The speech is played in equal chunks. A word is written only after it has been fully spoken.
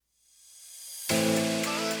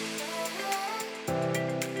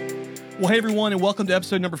Well, hey, everyone, and welcome to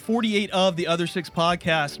episode number 48 of the Other Six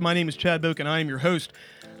Podcast. My name is Chad Boak, and I am your host.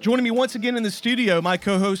 Joining me once again in the studio, my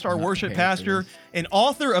co-host, our worship pastor, and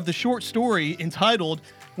author of the short story entitled,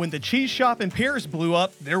 When the Cheese Shop in Paris Blew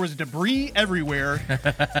Up, There Was Debris Everywhere.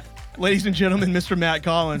 Ladies and gentlemen, Mr. Matt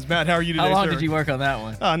Collins. Matt, how are you today, How long sir? did you work on that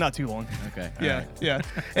one? Not too long. Okay. Yeah.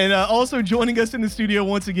 And also joining us in the studio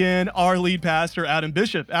once again, our lead pastor, Adam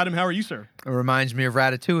Bishop. Adam, how are you, sir? It reminds me of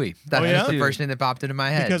Ratatouille. That's just the first thing that popped into my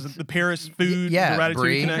head. Because of the Paris food, yeah, the Ratatouille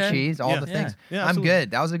brie, connection. cheese, all the things. Yeah, I'm absolutely.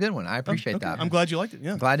 good. That was a good one. I appreciate Okay. that. I'm glad you liked it.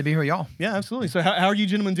 Yeah. Glad to be here with y'all. Yeah, absolutely. So how are you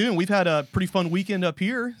gentlemen doing? We've had a pretty fun weekend up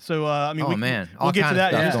here. So, Oh, man. All we'll get to kinds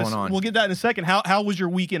that. of in stuff just going on. We'll get that in a second. How was your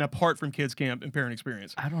weekend apart from kids camp and parent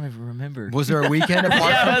experience? I don't even remember. Was there a weekend apart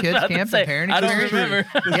Yeah, I from was kids about to camp say, and parent I don't experience?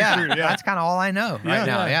 remember. Yeah, that's kind of all I know right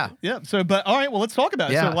now. Yeah. Yeah. So, but all right, well, let's talk about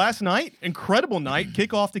it. Yeah. So last night, incredible night,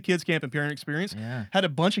 kick off the kids camp and parent experience. Yeah. Had a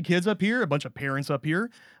bunch of kids up here, a bunch of parents up here.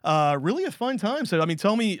 Really a fun time. So, I mean,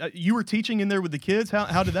 tell me, you were teaching in there with the kids.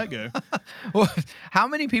 How did that go? Well, how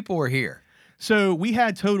many people were here? So we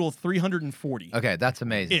had total 340. Okay, that's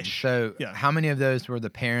amazing. Ish. So Yeah. how many of those were the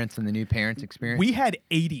parents and the new parents experience? We had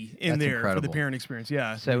 80 in That's there for the incredible. parent experience.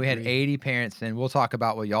 Yeah. So we had 80 parents, and we'll talk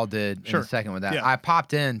about what y'all did Sure. in a second with that. Yeah. I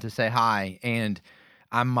popped in to say hi, and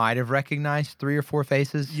I might have recognized 3 or 4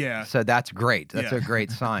 faces. Yeah. So that's great. That's Yeah. a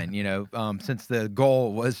great sign, since the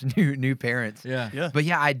goal was new parents. Yeah. Yeah. But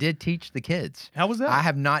yeah, I did teach the kids. How was that? I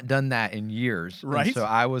have not done that in years. And Right. so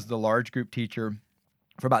I was the large group teacher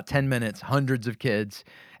for about 10 minutes, hundreds of kids.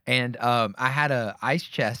 And I had a ice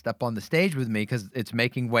chest up on the stage with me because it's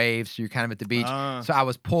making waves. So you're kind of at the beach. So I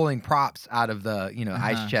was pulling props out of the,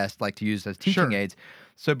 ice chest, like to use as teaching Sure. aids.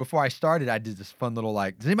 So before I started, I did this fun little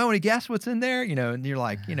does anybody want to guess what's in there? And you're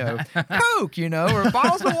like, Coke, or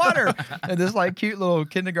bottles of water. And this cute little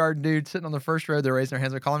kindergarten dude sitting on the first row, they're raising their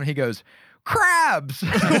hands, they're calling him, he goes, crabs.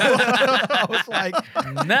 I was like,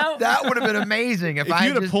 No. that would have been amazing if if I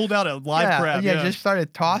you had just pulled out a live crab. yeah, just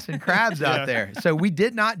started tossing crabs Yeah. out there. So we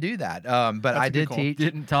did not do that, but I a good did call. teach.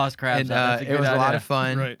 Didn't toss crabs And out. That's a it good was a lot idea. of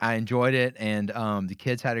fun. Right. I enjoyed it, and the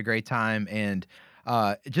kids had a great time, and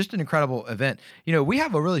just an incredible event. We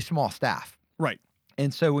have a really small staff. Right.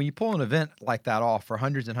 And so when you pull an event like that off for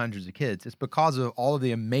hundreds and hundreds of kids, it's because of all of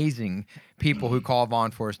the amazing people who call Vaughn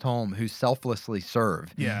Forest home, who selflessly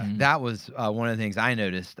serve. Yeah. That was one of the things I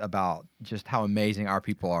noticed about just how amazing our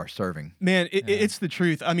people are serving. Man, it's the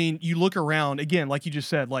truth. I mean, you look around, again, like you just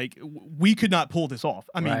said, we could not pull this off.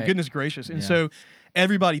 I mean, Right. goodness gracious. And Yeah. so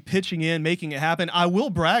everybody pitching in, making it happen. I will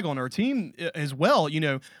brag on our team as well.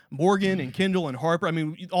 Morgan and Kendall and Harper. I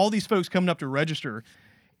mean, all these folks coming up to register.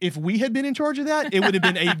 If we had been in charge of that, it would have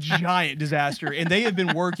been a giant disaster. And they have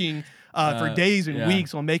been working for days and yeah.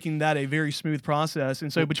 weeks on making that a very smooth process.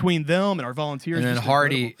 And so between them and our volunteers, And then just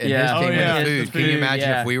Hardy and Yeah. his Oh, team yeah. with the The food. Can you food, imagine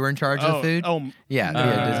yeah. if we were in charge of the food? no, Yeah, it'd be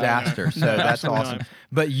no, a no, no. disaster. So No, that's absolutely awesome. not.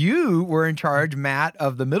 But you were in charge, Matt,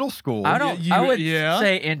 of the middle school. I don't. You- I would yeah.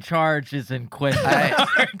 say in charge is in question Hey.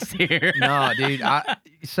 marks here. No, dude.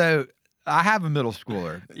 So I have a middle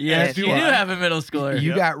schooler. Yes, And you do do I. have a middle schooler. You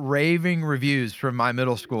Yep. got raving reviews from my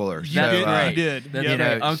middle schooler. You That's did. great. You did. That's Yeah.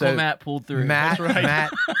 great. Uncle so Matt pulled through. Matt, That's right.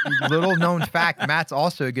 Matt, little known fact, Matt's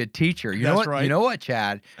also a good teacher. You know That's what? right. You know what,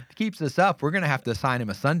 Chad? To keep this up, we're gonna have to assign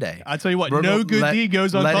him a Sunday. I tell you what, We're no gonna good deed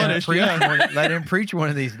goes let him unpunished. preach Yeah. let him preach one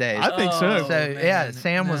of these days. I think so. Oh, So yeah, man.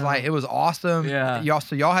 Sam was No. like, it was awesome. Yeah.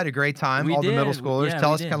 Y'all had a great time. We all the middle did. schoolers. Yeah,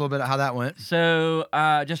 Tell we us did. kind of a little bit how that went. So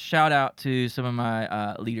just shout out to some of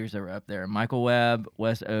my leaders that were up there: Michael Webb,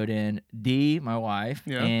 Wes Oden, Dee, my wife,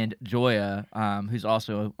 Yeah. and Joya, who's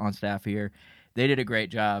also on staff here. They did a great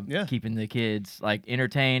job Yeah. keeping the kids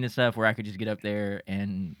entertained and stuff, where I could just get up there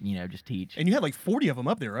and just teach. And you had 40 of them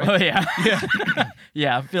up there, right? Oh yeah, Yeah.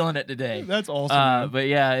 yeah, I'm feeling it today. That's awesome. man. But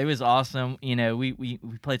yeah, it was awesome. We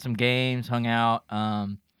played some games, hung out.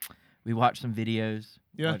 We watched some videos.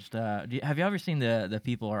 Yeah. Watched, have you ever seen the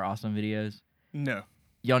People Are Awesome videos? No.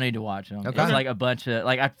 Y'all need to watch them. Okay. It's a bunch of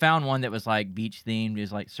I found one that was beach themed. It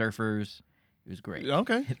was surfers. It was great.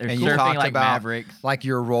 Okay. They're And you surfing talked like about Mavericks. like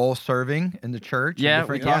your role serving in the church. and Yeah,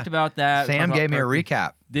 we different- talked about that. We Sam talked gave me a about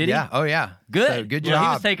recap. Did he? Yeah. Oh yeah. Good. So, good Well, job. he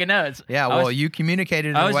was taking notes. Yeah. I Well, was, you communicated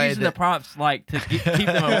in I a was way using that the prompts to keep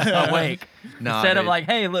them awake. No, Instead of dude.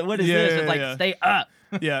 hey, look, what is Yeah, this? yeah, It's yeah. stay up.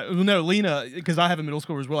 Yeah, well, no, Lena, because I have a middle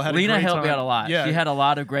schooler as well. Had a Lena great helped me time. out a lot. Yeah, She had a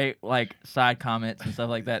lot of great side comments and stuff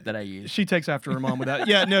like that I used. she takes after her mom with that.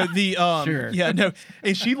 Yeah, no, Sure. yeah, no,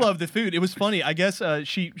 and she loved the food. It was funny. I guess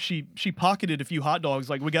she pocketed a few hot dogs.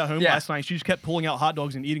 We got home Yeah. last night. She just kept pulling out hot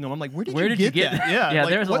dogs and eating them. I'm like, where did Where you did you get get that? Yeah, yeah. like,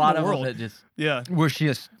 There's a what in lot the of them world? that just Yeah, Was she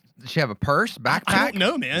a Did she have a purse, backpack? I don't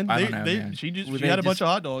know, man. I don't know, man. She Well, had a they bunch of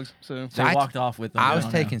hot dogs. So They I- walked off with them. I was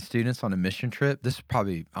don't know. taking students on a mission trip. This is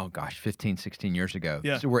probably, 15, 16 years ago.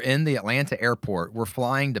 Yeah. So we're in the Atlanta airport. We're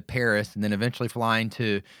flying to Paris and then eventually flying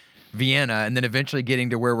to Vienna and then eventually getting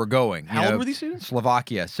to where we're going. How old were these students?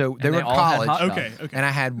 Slovakia. So they And were they in all had college. hot dogs. Okay. And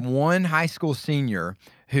I had one high school senior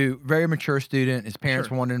who, very mature student, his parents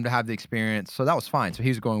Sure. wanted him to have the experience. So that was fine. So he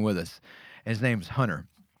was going with us. And his name was Hunter.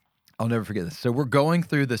 I'll never forget this. So we're going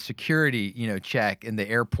through the security, check in the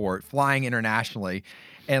airport, flying internationally.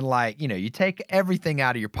 And you take everything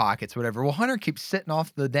out of your pockets, whatever. Well, Hunter keeps sitting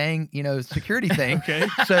off the dang, security thing. Okay.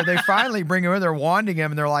 So they finally bring him in, they're wanding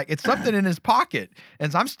him, and they're like, it's something in his pocket.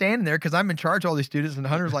 And so I'm standing there because I'm in charge of all these students, and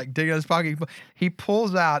Hunter's like digging in his pocket. He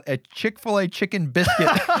pulls out a Chick-fil-A chicken biscuit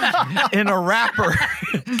in a wrapper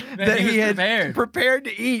that he he was had prepared.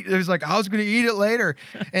 to eat. It was like, I was going to eat it later.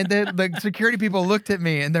 And then the security people looked at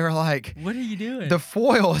me, and they were like, What are you doing? the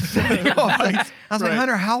foil is setting off. I was like, Right.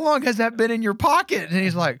 Hunter, how long has that been in your pocket? And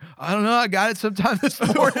he's like, I don't know. I got it sometime this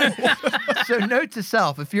morning. So note to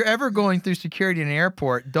self, if you're ever going through security in an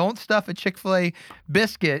airport, don't stuff a Chick-fil-A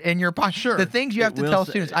biscuit in your pocket. Sure. The things you have It to will tell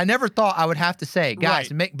say- students. I never thought I would have to say,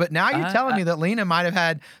 guys, Right. but now you're telling me that Lena might have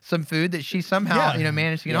had some food that she somehow, Yeah.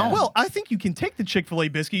 managed to get Yeah. home. Well, I think you can take the Chick-fil-A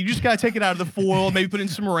biscuit. You just got to take it out of the foil, maybe put in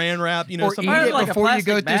some Saran wrap, or something eat Or it like a before you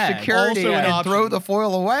go plastic through bag. security Also an and option. throw the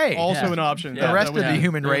foil away. Also Yeah. an option. The rest that of the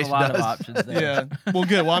human There's race a lot does. of options there. Yeah. Well,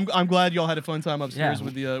 good. Well, I'm glad y'all had a fun time upstairs Yeah.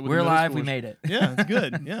 with the. With We're the middle live. We schoolers. made it. Yeah, it's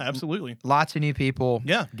good. Yeah, absolutely. Lots of new people.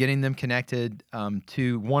 Yeah. Getting them connected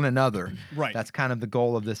to one another. Right. That's kind of the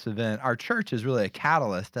goal of this event. Our church is really a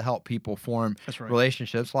catalyst to help people form That's right.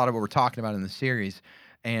 relationships. A lot of what we're talking about in the series.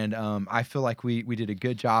 And I feel like we did a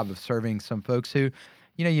good job of serving some folks who,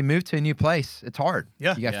 you move to a new place. It's hard.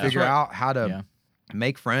 Yeah. You got to Yeah. figure That's right. out how to Yeah.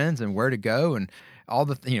 make friends and where to go and all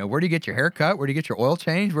the, where do you get your haircut? Where do you get your oil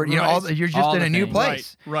change? Where, Right. you're just All in the a new things.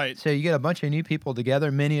 place. Right. So you get a bunch of new people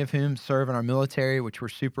together, many of whom serve in our military, which we're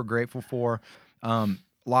super grateful for.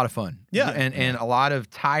 A lot of fun. Yeah. And a lot of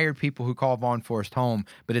tired people who call Vaughn Forest home,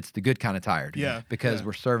 but it's the good kind of tired. Yeah. Because Yeah.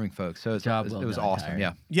 we're serving folks. So Job it well was done, awesome. tired.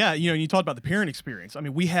 Yeah. Yeah, you talked about the parent experience. I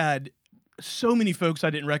mean, we had so many folks I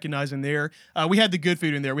didn't recognize in there. We had the good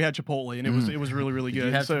food in there. We had Chipotle, and it was really really Did good.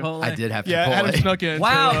 you have so Chipotle? I did have yeah, Chipotle. Adam snuck in.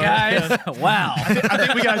 Wow, so, guys. yeah. Wow. I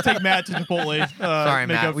think we got to take Matt to Chipotle. Sorry,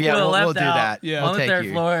 make Matt. up for Yeah, it. we'll left do out that. Yeah. We'll on the take third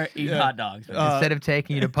you. floor eating Yeah. hot dogs. Instead of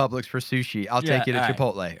taking you to Publix for sushi, I'll Yeah, take you to all right.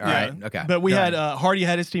 Chipotle. All Yeah. right. Okay. But we Done. had Hardy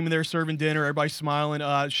had his team in there serving dinner. Everybody smiling.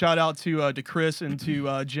 Shout out to Chris and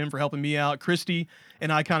to Jim for helping me out. Christy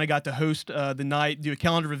and I kind of got to host the night, do a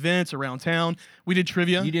calendar of events around town. We did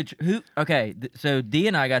trivia. You did who? Okay, so D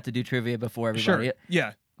and I got to do trivia before everybody. Sure.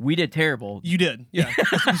 Yeah, We did terrible. you did. Yeah,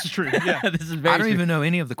 this is true. Yeah, This is very. I don't true. even know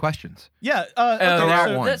any of the questions. yeah. Oh, Throw there-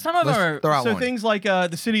 out one. Some of them Let's are. throw out So one. things like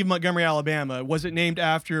the city of Montgomery, Alabama, was it named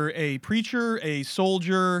after a preacher, a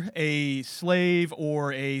soldier, a slave,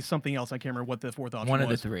 or a something else? I can't remember what the fourth option was. One of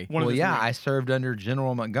the three. One of Well, the yeah, three. I served under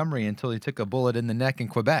General Montgomery until he took a bullet in the neck in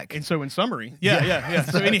Quebec. And so, in summary, yeah.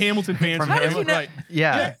 So, any Hamilton fans, From know, Hamilton? right?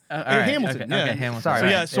 Yeah. All Hamilton, Okay, yeah. okay, Hamilton. Sorry, So,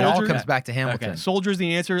 yeah, man. it all soldier- comes back to Hamilton. Okay. Soldier's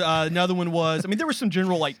the answer. Another one was, I mean, there was some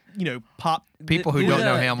general pop. People who Do don't the-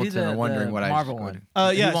 know do Hamilton the- are wondering the what I Marvel just one.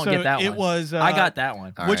 quoted. Yeah, You won't so get that it one. was. I got that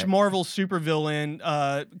one. All Which right. Marvel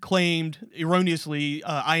supervillain claimed erroneously,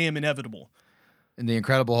 "I am inevitable"? And the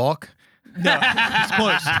Incredible Hulk. No, it's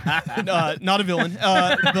close. Not a villain,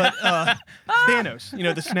 but Thanos.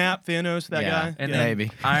 The Snap Thanos, that Yeah, guy. And yeah. then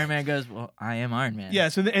Maybe. Iron Man goes, "Well, I am Iron Man." Yeah.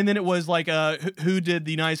 So and then it was like, who did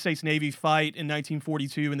the United States Navy fight in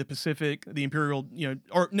 1942 in the Pacific? The Imperial,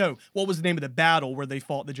 or no, what was the name of the battle where they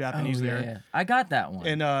fought the Oh, Japanese yeah, there? yeah. I got that one.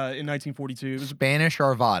 In 1942, it was Spanish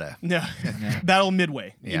Arvada. no Battle of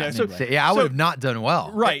Midway. So Midway. See, I would so- have not done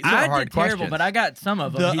well. Right. These are I hard did terrible, questions. but I got some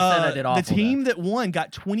of them. the He said I did awful. the team that won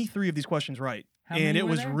got 23 of these questions right, How and many it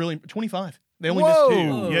were was there? really 25. They only Whoa.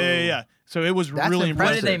 missed two. Yeah. So it was That's really though.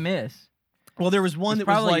 What impressive. did they miss? Well, there was one It's that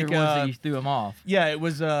was probably like, your ones that you threw them off. yeah, it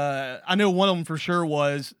was. I know one of them for sure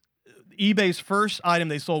was eBay's first item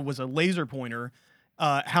they sold was a laser pointer.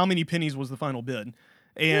 How many pennies was the final bid?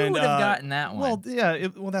 And Who would have gotten that one? Well, yeah.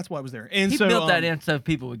 That's why it was there. And he so built that in so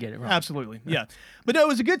people would get it wrong. Absolutely, yeah. But no, it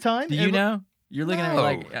was a good time. Do you know? You're looking at me No.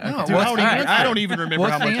 like, No. Dude, What's I, don't the even, answer? I don't even remember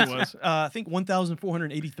What's how the much answer? it was. I think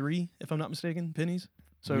 1,483, if I'm not mistaken, pennies.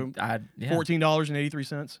 So yeah.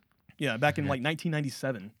 $14.83. Yeah, back in like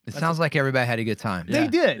 1997. It sounds like everybody had a good time. They Yeah.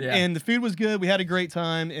 did, Yeah. and the food was good. We had a great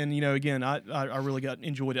time, and again, I really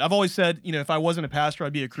enjoyed it. I've always said, if I wasn't a pastor,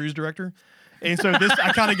 I'd be a cruise director, And so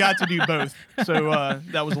I kind of got to do both. So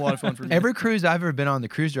that was a lot of fun for me. Every cruise I've ever been on, the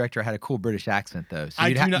cruise director had a cool British accent, though. So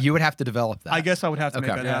you would have to develop that. I guess I would have to make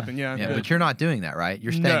that happen. Yeah. But you're not doing that, right?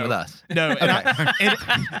 You're staying with us. No.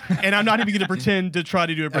 And I'm not even going to pretend to try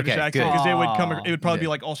to do a British accent because it would probably be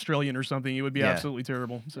like Australian or something. It would be absolutely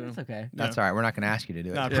terrible. So it's okay. That's all right. We're not going to ask you to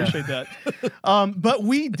do it. I appreciate that. But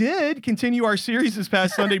we did continue our series this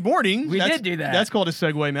past Sunday morning. We did do that. That's called a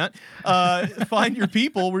segue, Matt. Find your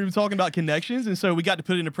people. We were talking about connections, and so we got to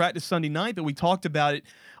put it into practice Sunday night, but we talked about it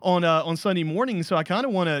on Sunday morning. So I kind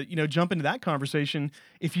of want to jump into that conversation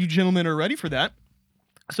if you gentlemen are ready for that.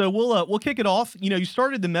 So we'll kick it off. You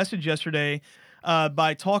started the message yesterday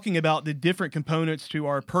by talking about the different components to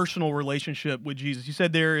our personal relationship with Jesus. You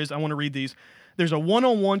said I want to read these. There's a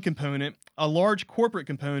one-on-one component, a large corporate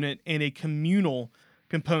component, and a communal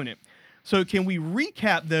component. So can we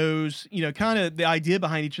recap those, kind of the idea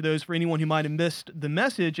behind each of those for anyone who might have missed the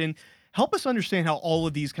message and help us understand how all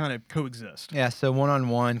of these kind of coexist? Yeah, so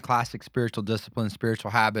one-on-one, classic spiritual discipline,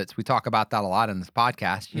 spiritual habits. We talk about that a lot in this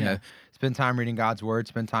podcast. You know, spend time reading God's word,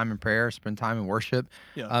 spend time in prayer, spend time in worship.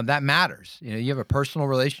 Yeah. That matters. You have a personal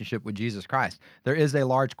relationship with Jesus Christ. There is a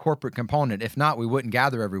large corporate component. If not, we wouldn't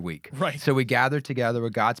gather every week. Right. So we gather together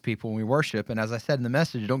with God's people and we worship. And as I said in the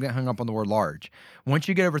message, don't get hung up on the word large. Once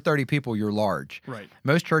you get over 30 people, you're large. Right.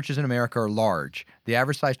 Most churches in America are large. The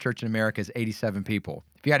average size church in America is 87 people.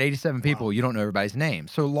 If you got 87 people, you don't know everybody's name.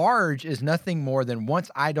 So large is nothing more than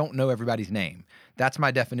once I don't know everybody's name. That's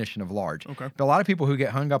my definition of large. Okay. But a lot of people who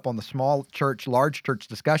get hung up on the small church, large church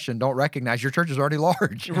discussion don't recognize your church is already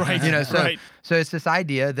large. Right. So it's this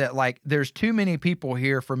idea that there's too many people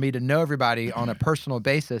here for me to know everybody on a personal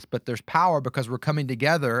basis, but there's power because we're coming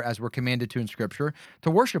together as we're commanded to in Scripture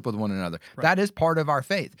to worship with one another. Right. That is part of our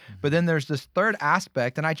faith. But then there's this third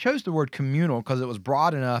aspect, and I chose the word communal because it was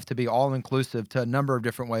broad enough to be all-inclusive to a number of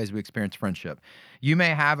different ways we experience friendship. You may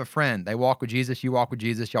have a friend. They walk with Jesus. You walk with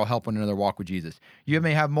Jesus. Y'all help one another walk with Jesus. You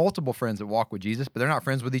may have multiple friends that walk with Jesus, but they're not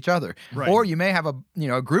friends with each other. Right. Or you may have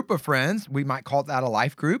a group of friends. We might call that a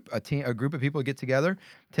life group, a group of people who get together,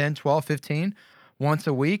 10, 12, 15, once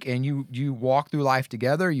a week, and you walk through life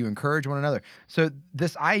together. You encourage one another. So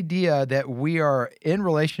this idea that we are in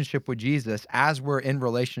relationship with Jesus as we're in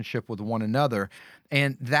relationship with one another,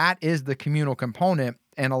 and that is the communal component.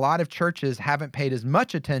 And a lot of churches haven't paid as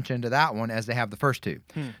much attention to that one as they have the first two.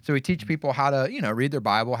 So we teach people how to, read their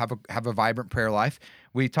Bible, have a vibrant prayer life.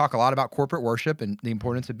 We talk a lot about corporate worship and the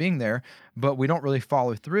importance of being there, but we don't really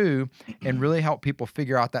follow through and really help people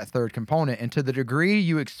figure out that third component. And to the degree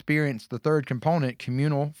you experience the third component,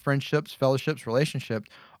 communal, friendships, fellowships, relationships,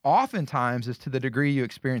 oftentimes is to the degree you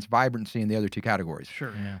experience vibrancy in the other two categories.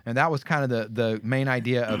 Sure. Yeah. And that was kind of the main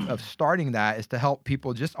idea of starting that, is to help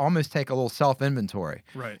people just almost take a little self-inventory.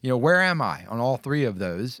 Right. Where am I on all three of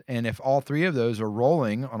those? And if all three of those are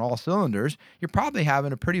rolling on all cylinders, you're probably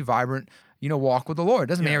having a pretty vibrant walk with the Lord.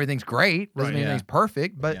 Doesn't mean everything's great. Doesn't mean everything's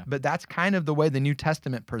perfect, but that's kind of the way the New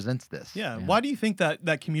Testament presents this. Yeah. Why do you think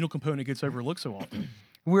that communal component gets overlooked so often?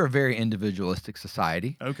 We're a very individualistic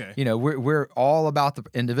society. Okay. We're all about the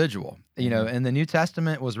individual. And the New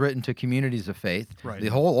Testament was written to communities of faith. Right. The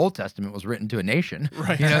whole Old Testament was written to a nation.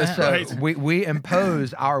 Right. So we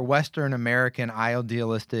impose our Western American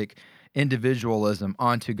idealistic individualism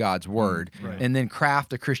onto God's word, and then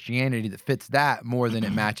craft a Christianity that fits that more than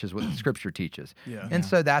it matches what the Scripture teaches. Yeah. And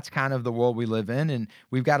so that's kind of the world we live in, and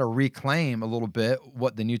we've got to reclaim a little bit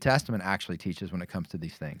what the New Testament actually teaches when it comes to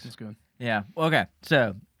these things. That's good. Yeah. Okay.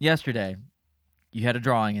 So yesterday, you had a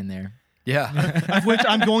drawing in there. Yeah. Of which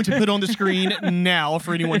I'm going to put on the screen now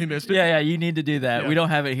for anyone who missed it. Yeah. You need to do that. Yeah. We don't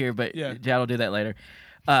have it here, but Yeah. Chad will do that later.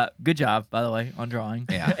 Good job, by the way, on drawing.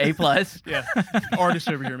 Yeah. A+. Yeah. Artist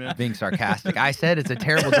over here, man. Being sarcastic. I said it's a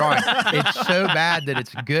terrible drawing. It's so bad that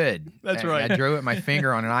it's good. That's right. I drew it with my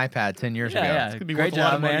finger on an iPad 10 years ago. Yeah. It's gonna be Great worth a lot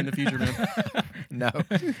job, of money man. in the future, man. No.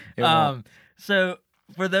 It won't. So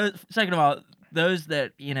for those, second of all, those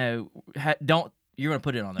that don't, you're gonna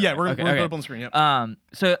put it on there. Yeah, right? we're Okay, gonna put okay. it up on the screen. Yeah.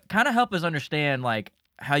 So kind of help us understand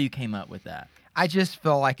how you came up with that. I just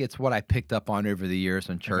feel like it's what I picked up on over the years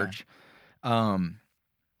in church.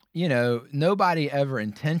 Nobody ever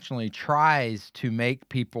intentionally tries to make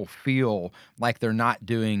people feel like they're not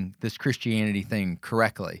doing this Christianity thing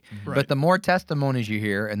correctly. Right. But the more testimonies you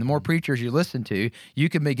hear and the more preachers you listen to, you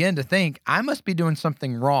can begin to think, I must be doing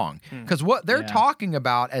something wrong. Because what they're talking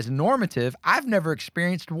about as normative, I've never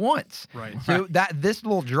experienced once. Right. So this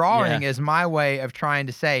little drawing is my way of trying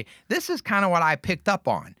to say, this is kind of what I picked up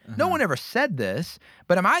on. No one ever said this,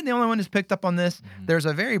 but am I the only one who's picked up on this? There's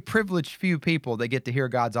a very privileged few people that get to hear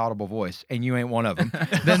God's audible voice, and you ain't one of them.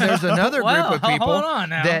 Then there's another group of people hold on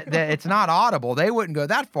now. that it's not audible. They wouldn't go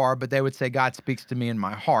that far, but they would say, God speaks to me in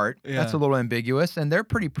my heart. Yeah. That's a little ambiguous, and they're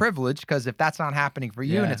pretty privileged because if that's not happening for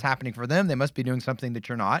you and Yeah. it's happening for them, they must be doing something that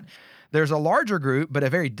you're not. There's a larger group, but a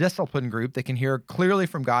very disciplined group that can hear clearly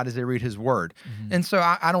from God as they read his word. And so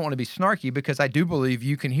I don't want to be snarky because I do believe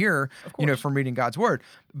you can hear, from reading God's word.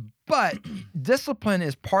 But discipline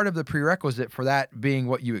is part of the prerequisite for that being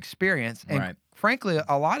what you experience. And Right. frankly,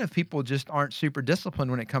 a lot of people just aren't super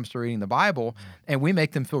disciplined when it comes to reading the Bible, and we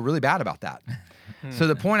make them feel really bad about that. So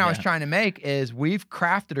the point I was trying to make is we've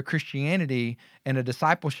crafted a Christianity and a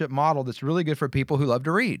discipleship model that's really good for people who love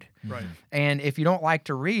to read. Right. And if you don't like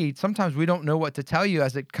to read, sometimes we don't know what to tell you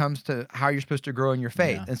as it comes to how you're supposed to grow in your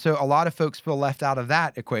faith. Yeah. And so a lot of folks feel left out of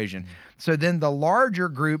that equation. So then the larger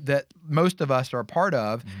group that most of us are a part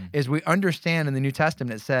of is we understand in the New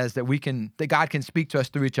Testament it says that God can speak to us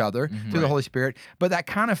through each other, through the Holy Spirit, but that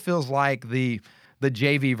kind of feels like the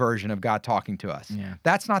JV version of God talking to us. Yeah.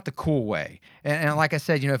 That's not the cool way. And like I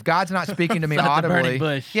said, if God's not speaking to me It's not the burning audibly,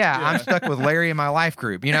 bush. I'm stuck with Larry in my life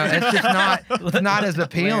group. It's just not as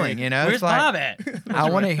appealing. Where's It's like, Bob at?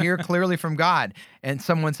 I want to hear clearly from God. And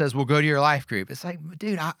someone says, well, go to your life group. It's like,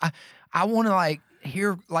 dude, I want to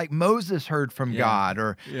hear like Moses heard from God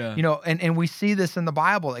or, and we see this in the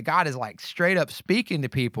Bible that God is like straight up speaking to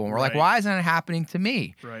people. And we're like, Right. why isn't it happening to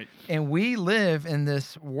me? Right. And we live in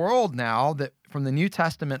this world now that from the New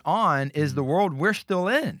Testament on is the world we're still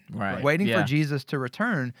in, Right. waiting Yeah. for Jesus to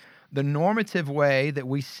return. The normative way that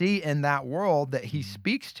we see in that world that he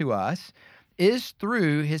speaks to us is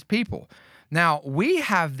through his people. Now, we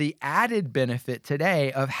have the added benefit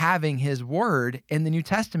today of having his word in the New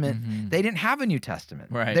Testament. They didn't have a New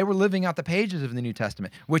Testament. Right. They were living out the pages of the New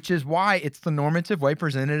Testament, which is why it's the normative way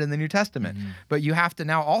presented in the New Testament. But you have to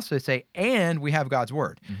now also say, and we have God's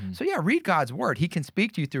word. So read God's word. He can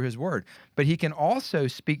speak to you through his word, but he can also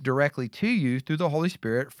speak directly to you through the Holy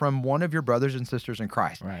Spirit from one of your brothers and sisters in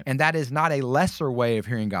Christ. Right. And that is not a lesser way of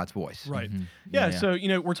hearing God's voice. Right. Yeah, Yeah, yeah.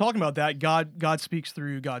 So, we're talking about that. God speaks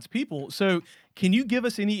through God's people. So can you give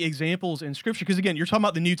us any examples in Scripture? Because again, you're talking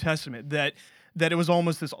about the New Testament, that it was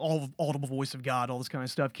almost this audible voice of God, all this kind of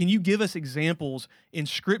stuff. Can you give us examples in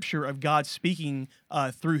Scripture of God speaking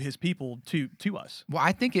through his people to us? Well,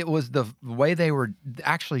 I think it was the way they were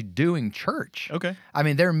actually doing church. Okay. I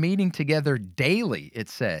mean, they're meeting together daily, it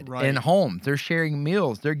said, Right. in homes. They're sharing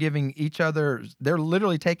meals. They're giving each other, they're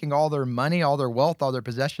literally taking all their money, all their wealth, all their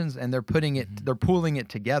possessions, and they're putting it, they're pooling it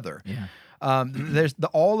together. Yeah. There's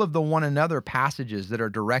all of the one another passages that are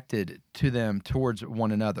directed to them towards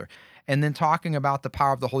one another. And then talking about the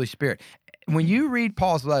power of the Holy Spirit. When you read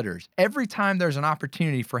Paul's letters, every time there's an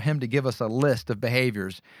opportunity for him to give us a list of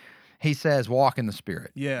behaviors, he says, walk in the Spirit.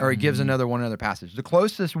 Yeah. Or he gives one other passage. The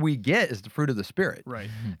closest we get is the fruit of the Spirit. Right.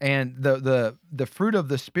 And the fruit of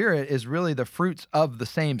the Spirit is really the fruits of the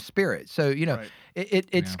same Spirit. So, Right.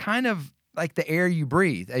 it's kind of like the air you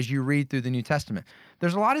breathe as you read through the New Testament.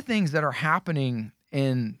 There's a lot of things that are happening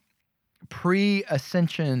in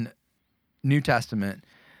pre-ascension New Testament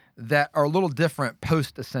that are a little different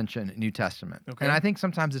post-ascension New Testament. Okay. And I think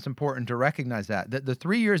sometimes it's important to recognize that the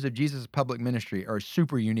 3 years of Jesus' public ministry are a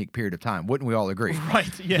super unique period of time. Wouldn't we all agree?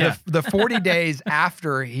 Right. Yeah. The 40 days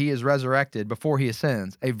after he is resurrected, before he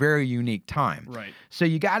ascends, a very unique time. Right. So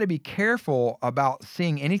you got to be careful about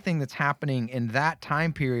seeing anything that's happening in that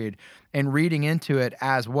time period and reading into it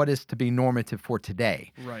as what is to be normative for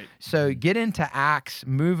today. Right. So get into Acts,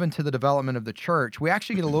 move into the development of the church. We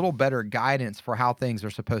actually get a little better guidance for how things are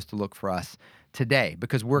supposed to look for us today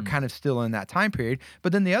because we're kind of still in that time period.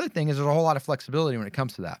 But then the other thing is there's a whole lot of flexibility when it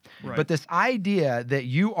comes to that. Right. But this idea that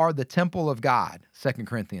you are the temple of God, 2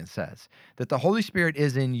 Corinthians says, that the Holy Spirit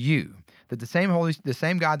is in you, that the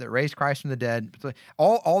same God that raised Christ from the dead,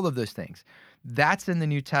 all of those things, that's in the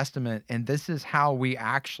New Testament, and this is how we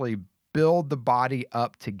actually build the body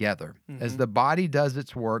up together. As the body does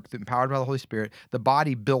its work, empowered by the Holy Spirit, the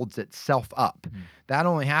body builds itself up. That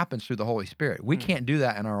only happens through the Holy Spirit. We can't do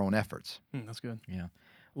that in our own efforts. That's good. Yeah.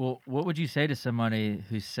 Well, what would you say to somebody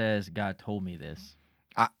who says, God told me this?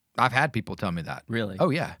 I've had people tell me that. Really? Oh,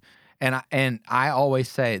 yeah. And I always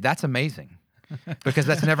say, that's amazing. Because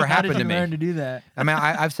that's never How happened did you to me. learn to do that? I mean,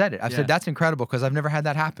 I've said it. I've Yeah. said, that's incredible because I've never had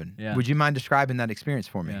that happen. Yeah. Would you mind describing that experience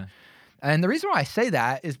for me? Yeah. And the reason why I say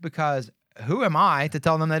that is because who am I to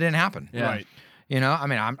tell them that didn't happen? Yeah. Right. I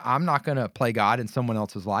mean, I'm not going to play God in someone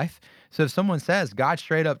else's life. So if someone says, God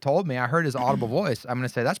straight up told me, I heard his audible voice, I'm going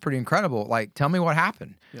to say, that's pretty incredible. Like, tell me what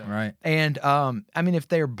happened. Yeah. Right. And I mean, if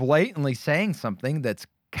they're blatantly saying something that's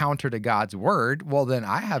counter to God's word, well, then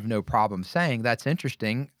I have no problem saying that's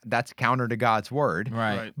interesting. That's counter to God's word.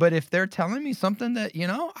 Right. But if they're telling me something that,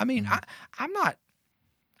 I mean, I'm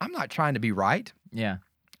not trying to be right. Yeah.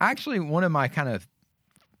 Actually, one of my kind of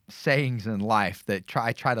sayings in life that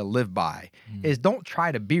I try to live by is don't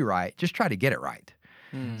try to be right, just try to get it right.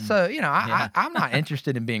 So, I'm not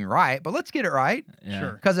interested in being right, but let's get it right. Yeah.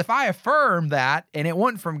 Sure. Because if I affirm that and it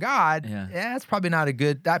wasn't from God, Yeah. that's probably not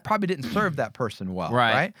that probably didn't serve that person well,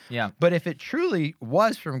 Right. right? Yeah. But if it truly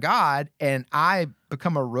was from God and I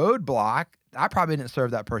become a roadblock, I probably didn't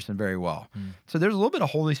serve that person very well. So there's a little bit of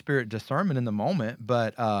Holy Spirit discernment in the moment,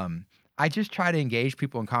 but I just try to engage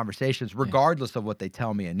people in conversations regardless of what they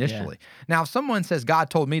tell me initially. Now, if someone says,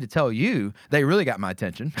 God told me to tell you, they really got my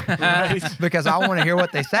attention because I want to hear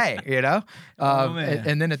what they say, man.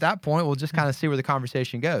 and then at that point, we'll just kind of see where the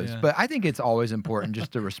conversation goes. Yeah. But I think it's always important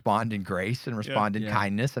just to respond in grace and respond in Yeah.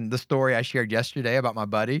 kindness. And the story I shared yesterday about my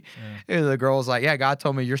buddy, the girl was like, God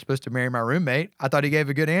told me you're supposed to marry my roommate. I thought he gave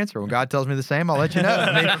a good answer. When God tells me the same, I'll let you know.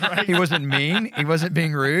 I mean, he wasn't mean. He wasn't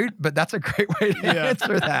being rude, but that's a great way to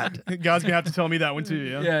answer that. God's gonna have to tell me that one too.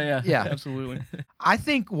 Yeah. Yeah. Absolutely. I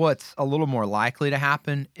think what's a little more likely to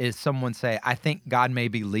happen is someone say, I think God may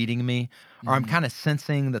be leading me, or I'm kind of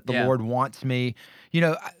sensing that the Lord wants me.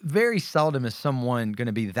 Very seldom is someone going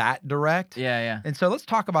to be that direct. Yeah. And so let's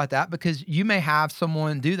talk about that, because you may have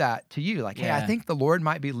someone do that to you. Like, hey, I think the Lord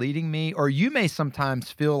might be leading me. Or you may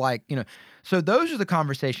sometimes feel like, so those are the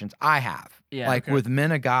conversations I have. Yeah. With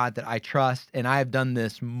men of God that I trust. And I have done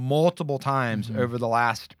this multiple times over the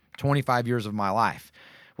last 25 years of my life,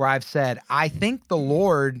 where I've said, I think the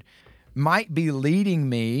Lord might be leading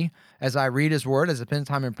me as I read his word, as I spend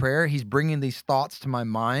time in prayer. He's bringing these thoughts to my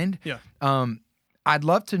mind. Yeah. I'd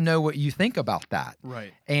love to know what you think about that.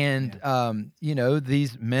 Right. And,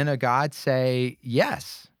 these men of God say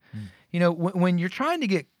yes. When you're trying to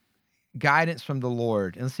get guidance from the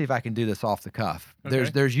Lord, and let's see if I can do this off the cuff.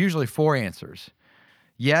 Okay. There's usually 4 answers: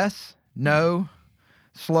 yes, no,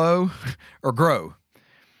 slow, or grow.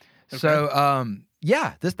 Okay. So,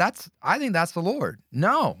 I think that's the Lord.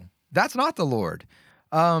 No, that's not the Lord.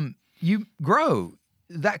 You grow.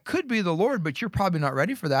 That could be the Lord, but you're probably not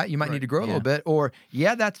ready for that. You might need to grow a little bit. Or,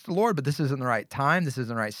 that's the Lord, but this isn't the right time. This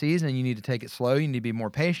isn't the right season. You need to take it slow. You need to be more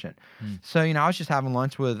patient. So, I was just having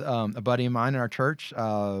lunch with a buddy of mine in our church,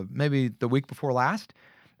 maybe the week before last.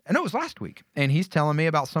 And it was last week. And he's telling me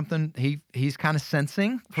about something he's kind of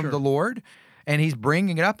sensing from the Lord. And he's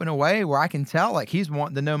bringing it up in a way where I can tell, like, he's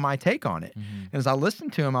wanting to know my take on it. And as I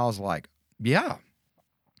listened to him, I was like, yeah,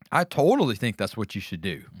 I totally think that's what you should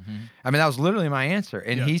do. I mean, that was literally my answer.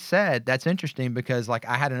 And he said, that's interesting because, like,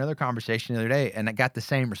 I had another conversation the other day and I got the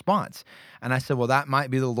same response. And I said, well, that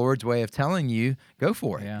might be the Lord's way of telling you, go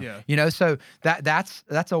for it. Yeah. So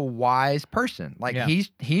that's a wise person. Like,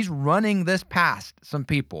 he's running this past some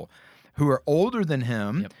people who are older than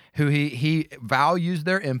him, who he values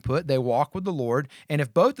their input. They walk with the Lord. And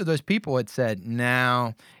if both of those people had said,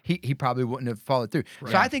 no, he probably wouldn't have followed through.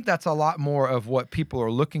 So I think that's a lot more of what people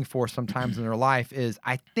are looking for sometimes in their life is,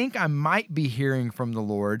 I think I might be hearing from the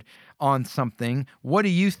Lord on something. What do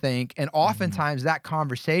you think? And oftentimes that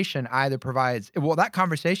conversation that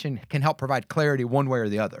conversation can help provide clarity one way or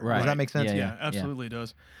the other. Right. Does that make sense? Yeah, absolutely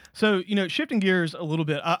does. So, shifting gears a little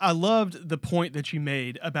bit, I loved the point that you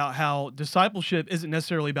made about how discipleship isn't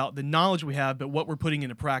necessarily about the knowledge we have, but what we're putting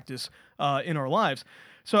into practice in our lives.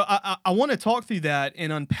 So I want to talk through that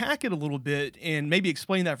and unpack it a little bit and maybe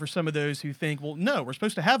explain that for some of those who think, well, no, we're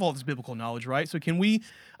supposed to have all this biblical knowledge, right? So can we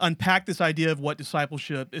unpack this idea of what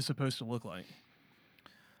discipleship is supposed to look like?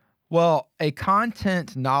 Well, a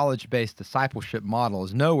content knowledge-based discipleship model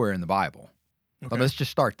is nowhere in the Bible. Okay. Let's just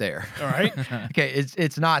start there. All right. Okay,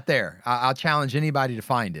 it's not there. I'll challenge anybody to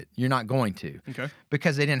find it. You're not going to. Okay.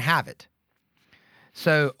 Because they didn't have it.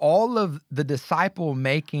 So all of the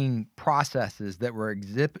disciple-making processes that were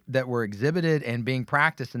exhibited and being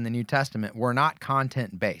practiced in the New Testament were not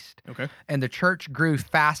content-based. Okay. And the church grew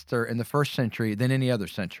faster in the first century than any other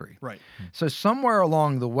century. Right. So somewhere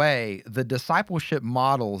along the way, the discipleship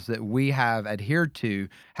models that we have adhered to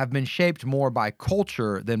have been shaped more by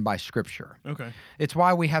culture than by Scripture. Okay. It's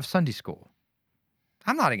why we have Sunday school.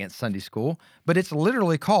 I'm not against Sunday school, but it's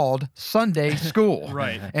literally called Sunday school.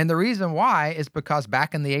 Right. And the reason why is because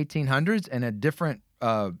back in the 1800s, in a different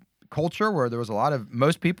culture where there was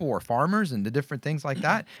most people were farmers and the different things like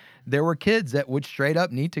that, there were kids that would straight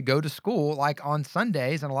up need to go to school like on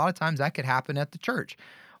Sundays, and a lot of times that could happen at the church.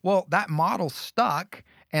 Well, that model stuck,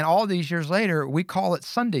 and all these years later, we call it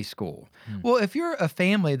Sunday school. Well, if you're a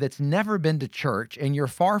family that's never been to church and you're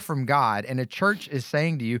far from God, and a church is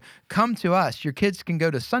saying to you, come to us, your kids can go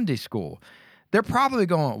to Sunday school, they're probably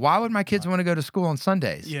going, why would my kids want to go to school on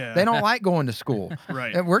Sundays? Yeah. They don't like going to school.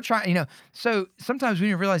 Right. And we're trying, so sometimes we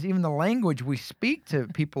didn't realize even the language we speak to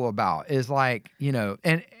people about is like,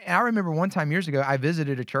 and I remember one time years ago, I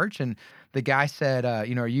visited a church and the guy said,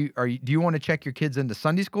 do you want to check your kids into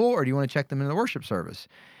Sunday school or do you want to check them into the worship service?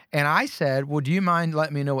 And I said, well, do you mind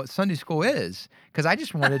letting me know what Sunday school is? Because I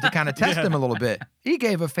just wanted to kind of test them a little bit. He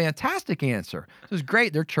gave a fantastic answer. It was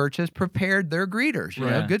great. Their church has prepared their greeters.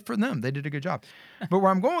 Right. Good for them. They did a good job. But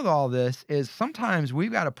where I'm going with all this is sometimes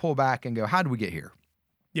we've got to pull back and go, how did we get here?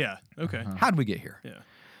 Yeah. Okay. Uh-huh. How did we get here? Yeah.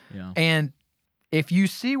 Yeah. And if you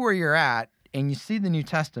see where you're at and you see the New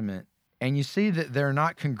Testament and you see that they're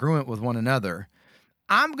not congruent with one another,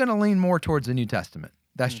 I'm going to lean more towards the New Testament.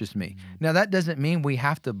 That's just me. Now, that doesn't mean we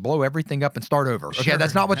have to blow everything up and start over. Okay, Sure.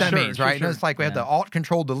 that's not what that Sure, means, sure, right? sure. It's like we have to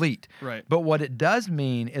Alt-Control-Delete. Right. But what it does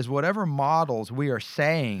mean is whatever models we are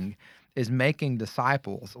saying is making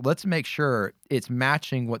disciples, let's make sure it's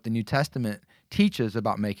matching what the New Testament teaches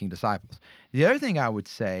about making disciples. The other thing I would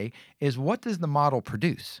say is, what does the model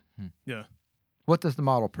produce? Yeah. What does the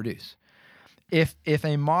model produce? If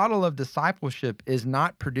a model of discipleship is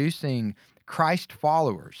not producing Christ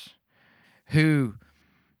followers who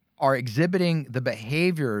are exhibiting the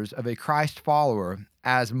behaviors of a Christ follower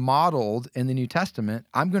as modeled in the New Testament,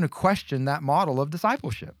 I'm going to question that model of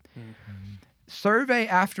discipleship. Survey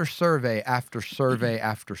after survey after survey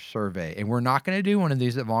after survey, and we're not going to do one of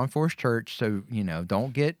these at Vaughn Forest Church. So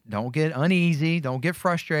don't get uneasy, don't get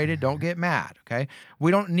frustrated, don't get mad. Okay,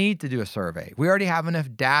 we don't need to do a survey. We already have enough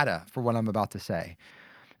data for what I'm about to say.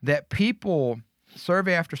 That people,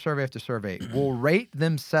 survey after survey after survey, will rate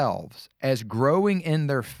themselves as growing in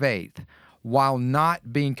their faith while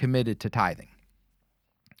not being committed to tithing.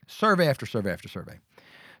 Survey after survey after survey.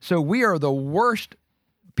 So we are the worst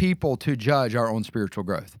people to judge our own spiritual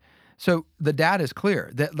growth. So the data is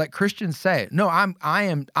clear that, like Christians say, no, I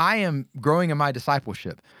am growing in my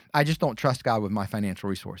discipleship. I just don't trust God with my financial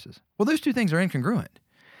resources. Well, those two things are incongruent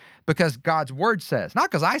because God's word says, not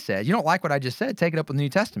because I said, you don't like what I just said, take it up with the New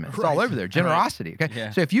Testament. It's all over there. Generosity. Okay.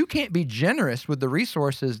 Yeah. So if you can't be generous with the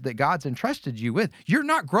resources that God's entrusted you with, you're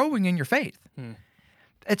not growing in your faith.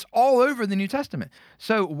 It's all over the New Testament.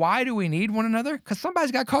 So why do we need one another? Because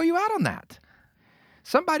somebody's got to call you out on that.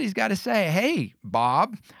 Somebody's got to say, hey,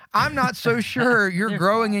 Bob, I'm not so sure you're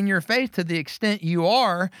growing in your faith to the extent you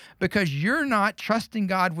are because you're not trusting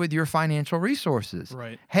God with your financial resources.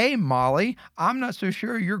 Right. Hey, Molly, I'm not so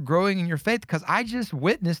sure you're growing in your faith because I just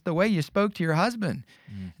witnessed the way you spoke to your husband.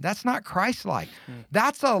 That's not Christ-like.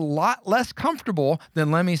 That's a lot less comfortable than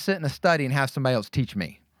let me sit in a study and have somebody else teach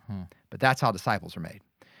me. But that's how disciples are made.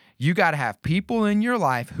 You got to have people in your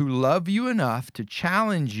life who love you enough to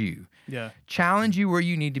challenge you. Yeah. Challenge you where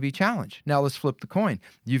you need to be challenged. Now let's flip the coin.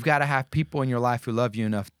 You've got to have people in your life who love you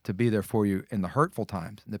enough to be there for you in the hurtful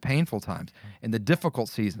times, in the painful times, in the difficult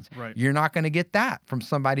seasons. Right. You're not going to get that from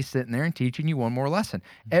somebody sitting there and teaching you one more lesson.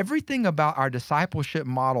 Everything about our discipleship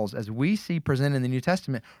models as we see presented in the New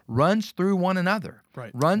Testament runs through one another.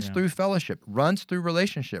 Right. Runs through fellowship, runs through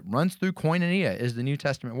relationship, runs through koinonia is the New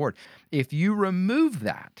Testament word. If you remove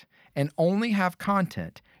that and only have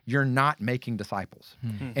content, you're not making disciples.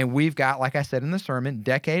 And we've got, like I said in the sermon,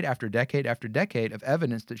 decade after decade after decade of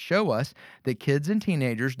evidence that show us that kids and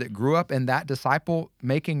teenagers that grew up in that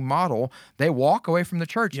disciple-making model, they walk away from the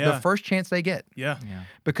church the first chance they get. Yeah.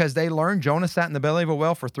 Because they learned Jonah sat in the belly of a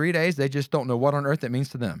whale for 3 days. They just don't know what on earth it means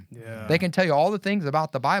to them. Yeah. They can tell you all the things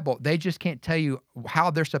about the Bible. They just can't tell you how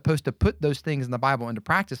they're supposed to put those things in the Bible into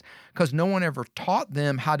practice because no one ever taught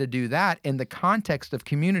them how to do that in the context of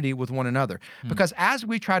community with one another. Because as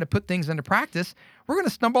we try to put things into practice, we're going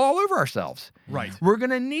to stumble all over ourselves. Right. We're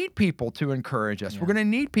going to need people to encourage us. We're going to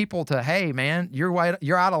need people to, hey, man, you're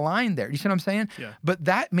out of line there. You see what I'm saying? Yeah. But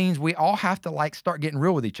that means we all have to start getting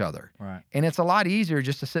real with each other. Right. And it's a lot easier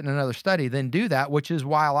just to sit in another study than do that, which is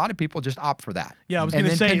why a lot of people just opt for that. Yeah, I was And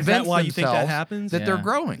going to then say, is that convince why you think that themselves happens? That they're Yeah.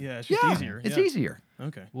 growing. Yeah, it's just easier. It's Yeah. easier.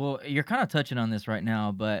 Okay. Well, you're kind of touching on this right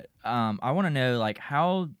now, but I want to know,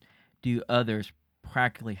 how do others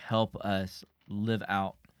practically help us live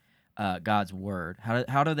out God's word?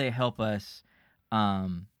 How do they help us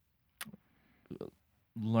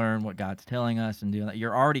learn what God's telling us and do that?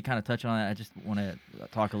 You're already kind of touching on that. I just want to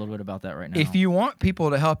talk a little bit about that right now. If you want people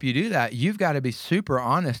to help you do that, you've got to be super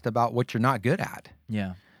honest about what you're not good at.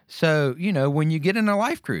 Yeah. So, when you get in a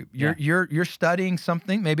life group, you're studying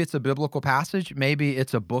something, maybe it's a biblical passage, maybe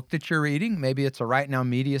it's a book that you're reading, maybe it's a Right Now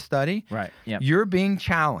media study. Right. Yeah. You're being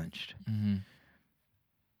challenged. Mm-hmm.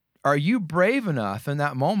 Are you brave enough in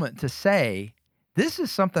that moment to say, this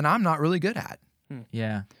is something I'm not really good at?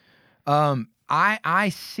 Yeah. I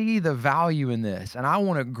see the value in this, and I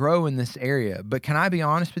want to grow in this area. But can I be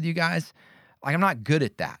honest with you guys? Like, I'm not good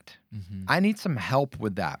at that. Mhm. I need some help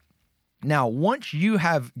with that. Now, once you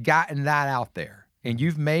have gotten that out there and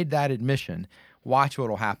you've made that admission, watch what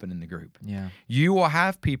will happen in the group. Yeah. You will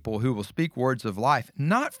have people who will speak words of life,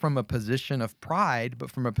 not from a position of pride,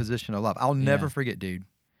 but from a position of love. I'll never Yeah. forget, dude.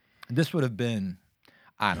 This would have been,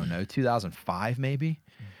 I don't know, 2005 maybe.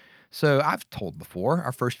 So I've told before,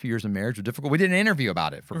 our first few years of marriage were difficult. We did an interview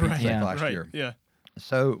about it for Pete's sake Yeah. last year. Yeah.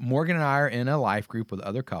 So Morgan and I are in a life group with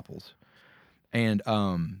other couples, and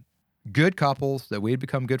good couples that we had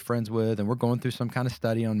become good friends with, and we're going through some kind of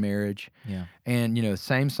study on marriage. Yeah. And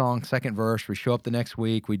same song, second verse. We show up the next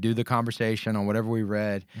week. We do the conversation on whatever we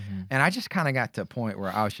read, and I just kind of got to a point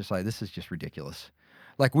where I was just like, this is just ridiculous.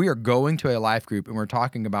 Like, we are going to a life group and we're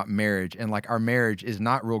talking about marriage, and like, our marriage is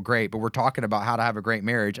not real great, but we're talking about how to have a great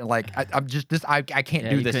marriage. And like, I can't Yeah,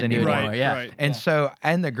 do you this couldn't do it anymore. anymore. Yeah. Right. And so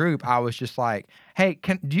in the group, I was just like, hey,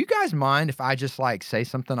 do you guys mind if I just like say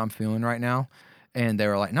something I'm feeling right now? And they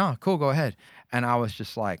were like, no, cool, go ahead. And I was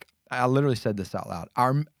just like, I literally said this out loud.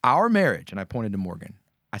 Our marriage, and I pointed to Morgan.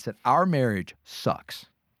 I said, our marriage sucks.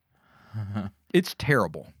 It's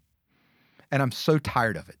terrible. And I'm so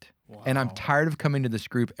tired of it. And I'm Wow. tired of coming to this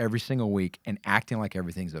group every single week and acting like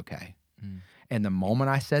everything's okay. Mm. And the moment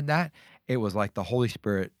I said that, it was like the Holy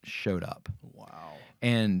Spirit showed up. Wow.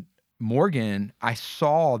 And Morgan, I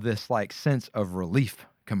saw this like sense of relief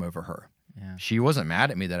come over her. Yeah. She wasn't mad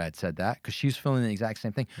at me that I'd said that, because she was feeling the exact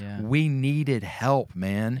same thing. Yeah. We needed help,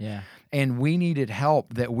 man. Yeah. And we needed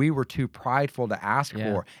help that we were too prideful to ask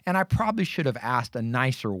Yeah. for. And I probably should have asked a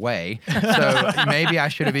nicer way. So maybe I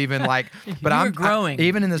should have even like, but You were I'm growing.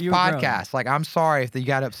 even in this You were growing. podcast, like, I'm sorry if you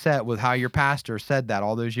got upset with how your pastor said that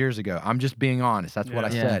all those years ago. I'm just being honest. That's what I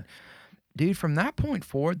Yeah. said. Dude, from that point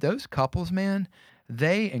forward, those couples, man,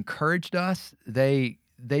 they encouraged us. They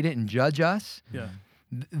didn't judge us. Yeah.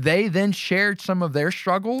 They then shared some of their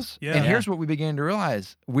struggles. Yeah. And Yeah. here's what we began to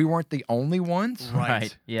realize. We weren't the only ones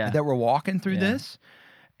Right. Yeah. that were walking through Yeah. this.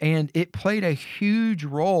 And it played a huge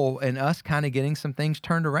role in us kind of getting some things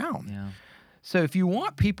turned around. Yeah. So if you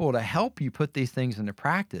want people to help you put these things into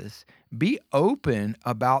practice, be open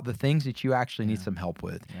about the things that you actually need some help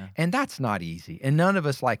with. Yeah. And that's not easy. And none of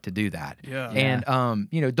us like to do that. Yeah.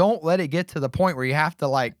 And don't let it get to the point where you have to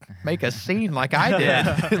like make a scene like I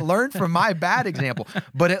did. Learn from my bad example.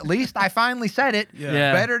 But at least I finally said it. Yeah.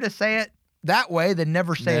 Yeah. Better to say it that way than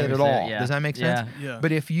never say it Never at say it, all. yeah. Does that make sense? Yeah. Yeah.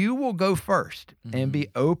 But if you will go first and be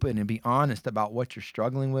open and be honest about what you're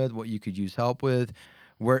struggling with, what you could use help with,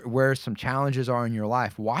 where some challenges are in your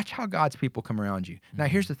life, watch how God's people come around you. Now,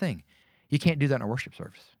 here's the thing. You can't do that in a worship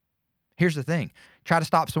service. Here's the thing. Try to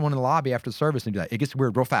stop someone in the lobby after the service and do that. It gets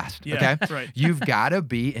weird real fast. Yeah, Okay. right. You've got to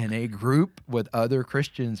be in a group with other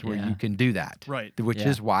Christians where Yeah. you can do that. Right. Which Yeah.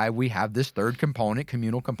 is why we have this third component,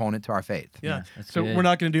 communal component to our faith. Yeah. That's So good. we're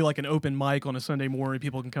not going to do like an open mic on a Sunday morning.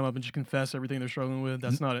 People can come up and just confess everything they're struggling with.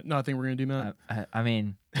 That's not a thing we're going to do, Matt. I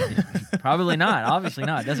mean, probably not. Obviously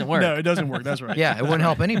not. It doesn't work. No, it doesn't work. That's right. Yeah, it wouldn't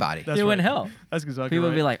help anybody. That's it wouldn't right. help. That's exactly People right.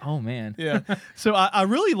 would be like, "Oh man." Yeah. So I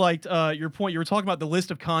really liked your point. You were talking about the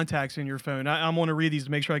list of contacts in your phone. I'm going to read these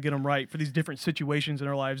to make sure I get them right for these different situations in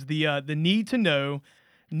our lives. The need to know,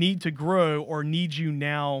 need to grow, or need you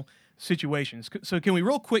now situations. So can we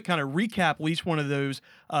real quick kind of recap what each one of those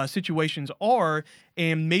situations are,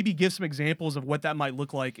 and maybe give some examples of what that might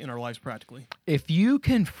look like in our lives practically? If you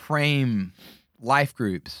can frame life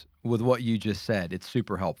groups with what you just said, it's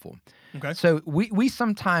super helpful. Okay. So we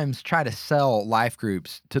sometimes try to sell life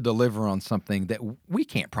groups to deliver on something that we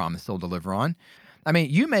can't promise they'll deliver on. I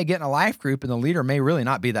mean, you may get in a life group and the leader may really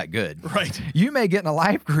not be that good. Right. You may get in a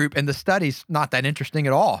life group and the study's not that interesting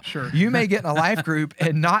at all. Sure. You may get in a life group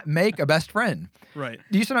and not make a best friend. Right.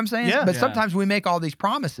 Do you see what I'm saying? Yeah. But Yeah. sometimes we make all these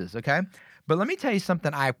promises, okay? But let me tell you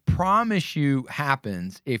something I promise you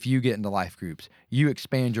happens if you get into life groups. You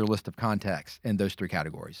expand your list of contacts in those three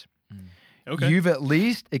categories. Okay. You've at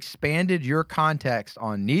least expanded your context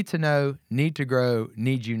on need to know, need to grow,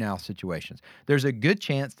 need you now situations. There's a good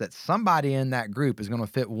chance that somebody in that group is going to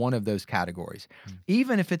fit one of those categories,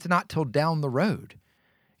 even if it's not till down the road.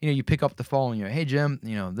 You pick up the phone and you're, hey, Jim,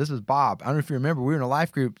 this is Bob. I don't know if you remember, we were in a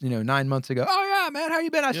life group, 9 months ago. Oh, yeah, man, how you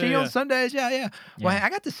been? I see you on yeah. Sundays. Yeah. Well, Yeah. I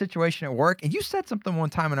got this situation at work, and you said something one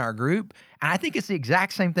time in our group, and I think it's the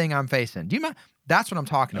exact same thing I'm facing. Do you mind? That's what I'm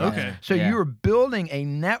talking about. Okay. So Yeah. you're building a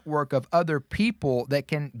network of other people that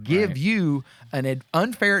can give Right. you an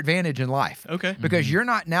unfair advantage in life. Okay. Because you're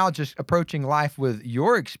not now just approaching life with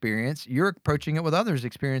your experience, you're approaching it with others'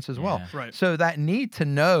 experience as well. Yeah. Right. So that need to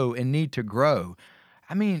know and need to grow.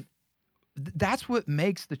 I mean, that's what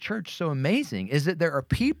makes the church so amazing, is that there are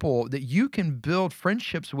people that you can build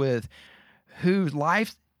friendships with whose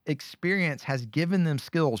life experience has given them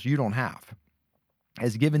skills you don't have,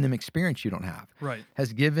 has given them experience you don't have, Right.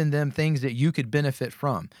 has given them things that you could benefit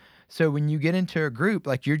from. So when you get into a group,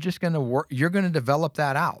 like, you're just going to work, you're going to develop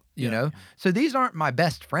that out, you know? So these aren't my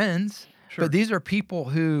best friends, Sure. but these are people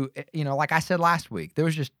who, you know, like I said last week, there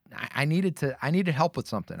was just, I needed help with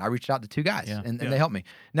something. I reached out to two guys and they helped me.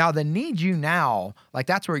 Now the need you now, like,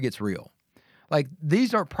 that's where it gets real. Like,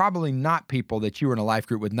 these are probably not people that you were in a life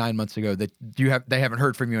group with 9 months ago that they haven't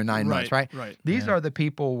heard from you in 9 months, right? Right. These are the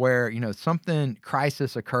people where, you know,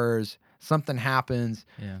 crisis occurs, something happens,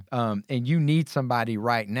 and you need somebody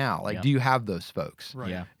right now. Like, do you have those folks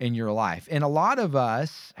in your life? And a lot of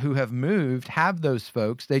us who have moved have those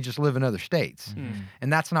folks. They just live in other states.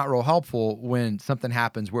 And that's not real helpful when something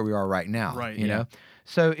happens where we are right now, you know?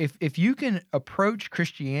 So if you can approach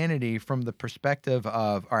Christianity from the perspective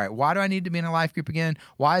of, all right, why do I need to be in a life group again?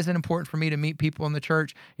 Why is it important for me to meet people in the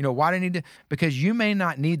church? You know, why do I need to? Because you may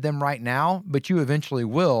not need them right now, but you eventually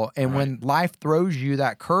will. And when life throws you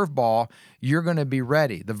that curveball, you're going to be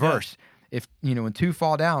ready. The verse, if, you know, when two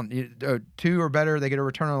fall down, two or better, they get a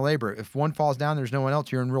return on labor. If one falls down, there's no one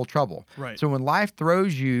else, you're in real trouble. Right. So when life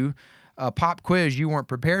throws you a pop quiz you weren't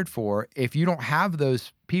prepared for, if you don't have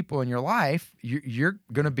those people in your life, you're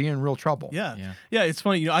going to be in real trouble. Yeah. It's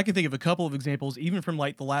funny. You know, I can think of a couple of examples, even from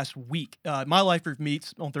like the last week. My life group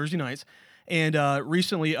meets on Thursday nights. And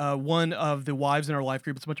recently, one of the wives in our life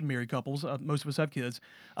group, it's a bunch of married couples, most of us have kids,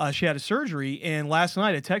 she had a surgery, and last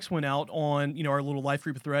night a text went out on, you know, our little life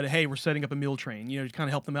group thread, hey, we're setting up a meal train, you know, to kind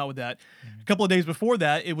of help them out with that. A couple of days before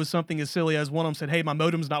that, it was something as silly as one of them said, hey, my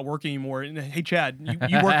modem's not working anymore, and hey, Chad,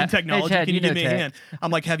 you work in technology, Chad, can you give me a tech. hand?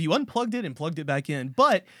 I'm like, have you unplugged it and plugged it back in?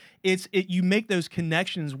 But you make those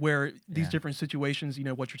connections where these different situations, you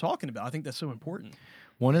know, what you're talking about. I think that's so important.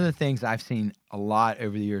 One of the things I've seen a lot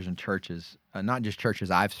over the years in churches, not just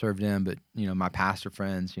churches I've served in, but, you know, my pastor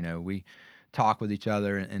friends, you know, we talk with each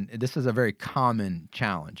other, and this is a very common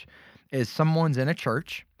challenge, is someone's in a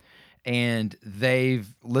church and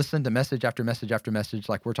they've listened to message after message after message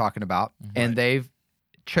like we're talking about, and they've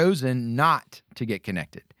chosen not to get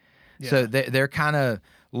connected. So they're kind of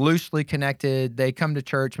loosely connected. They come to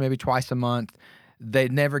church maybe twice a month. They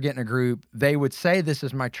never get in a group. They would say, this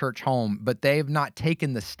is my church home, but they've not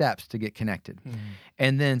taken the steps to get connected.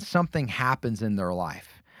 And then something happens in their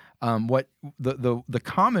life. What the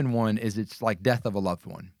common one is, it's like death of a loved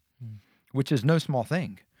one, which is no small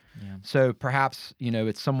thing. So perhaps, you know,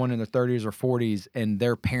 it's someone in their 30s or 40s and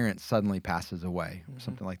their parent suddenly passes away or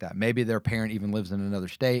something like that. Maybe their parent even lives in another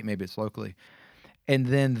state. Maybe it's locally. And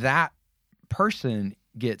then that person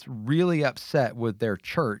gets really upset with their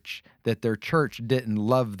church that their church didn't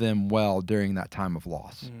love them well during that time of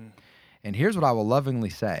loss. And here's what I will lovingly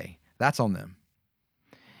say. That's on them.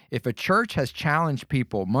 If a church has challenged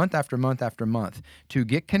people month after month after month to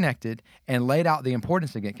get connected and laid out the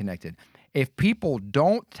importance of getting connected, if people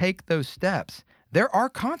don't take those steps, there are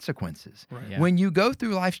consequences. When you go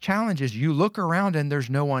through life's challenges, you look around and there's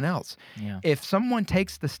no one else. If someone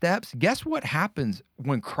takes the steps, guess what happens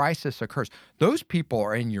when crisis occurs? Those people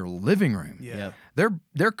are in your living room.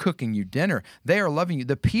 They're cooking you dinner. They are loving you.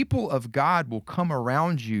 The people of God will come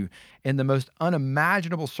around you in the most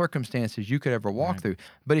unimaginable circumstances you could ever walk through.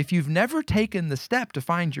 But if you've never taken the step to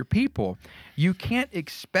find your people, you can't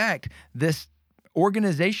expect this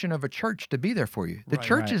organization of a church to be there for you. The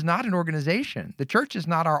church is not an organization. The church is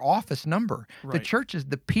not our office number. The church is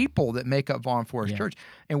the people that make up Vaughn Forest Church.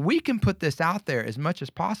 And we can put this out there as much as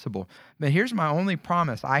possible. But here's my only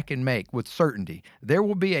promise I can make with certainty. There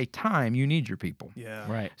will be a time you need your people.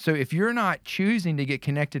 So if you're not choosing to get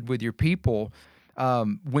connected with your people,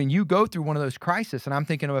 when you go through one of those crises, and I'm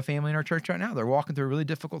thinking of a family in our church right now, they're walking through a really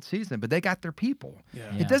difficult season, but they got their people.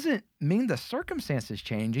 It doesn't mean the circumstances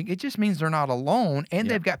changing. It just means they're not alone, and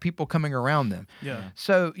they've got people coming around them.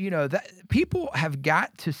 So, you know, that people have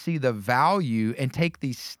got to see the value and take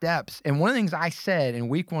these steps. And one of the things I said in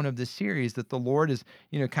week 1 of this series that the Lord has,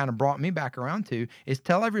 you know, kind of brought me back around to is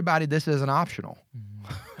tell everybody this isn't optional.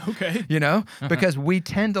 You know, because we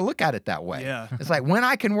tend to look at it that way. It's like, when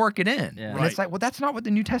I can work it in. And it's like, well, that's not what the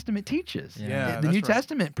New Testament teaches. The New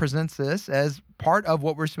Testament presents this as part of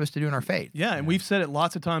what we're supposed to do in our faith. And we've said it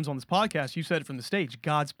lots of times on this podcast. You said it from the stage.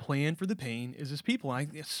 God's plan for the pain is his people. And I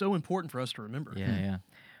think it's so important for us to remember.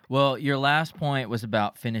 Well, your last point was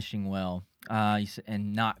about finishing well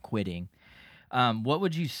and not quitting. What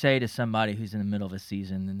would you say to somebody who's in the middle of a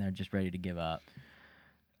season and they're just ready to give up?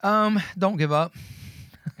 Don't give up.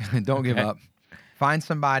 Don't give up. Find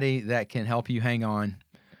somebody that can help you hang on.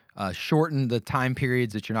 Shorten the time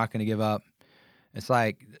periods that you're not going to give up. It's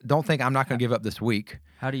like, don't think I'm not going to give up this week.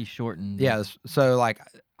 How do you shorten? Yeah. So like,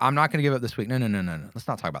 I'm not going to give up this week. No. Let's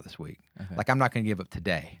not talk about this week. Okay. Like, I'm not going to give up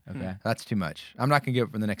today. Okay. That's too much. I'm not going to give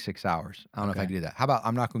up for the next 6 hours. I don't know if I Okay. can do that. How about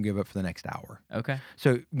I'm not going to give up for the next hour? Okay.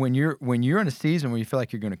 So when you're in a season where you feel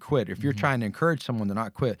like you're going to quit, if you're trying to encourage someone to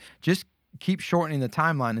not quit, just keep shortening the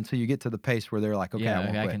timeline until you get to the pace where they're like, okay, I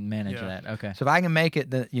won't I quit. can manage Yeah. that. Okay. So if I can make it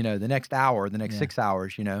the next hour, the next Yeah. 6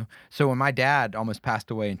 hours, So when my dad almost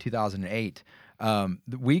passed away in 2008,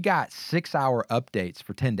 we got 6-hour updates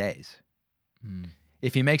for 10 days. Mm.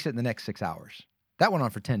 If he makes it in the next 6 hours, that went on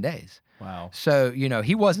for 10 days. Wow. So,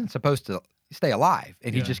 he wasn't supposed to stay alive,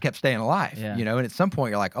 and he Yeah. just kept staying alive, Yeah. and at some point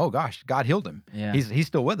you're like, oh gosh, God healed him. Yeah. He's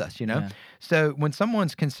still with us, Yeah. So when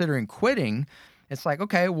someone's considering quitting, it's like,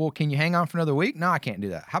 okay, well, can you hang on for another week? No, I can't do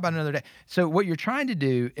that. How about another day? So what you're trying to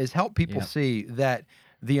do is help people Yep. see that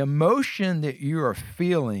the emotion that you are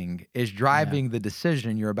feeling is driving the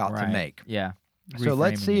decision you're about to Right. make. Yeah. So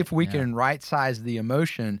let's Reframing see it. if we Yeah. can right size the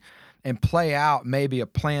emotion and play out maybe a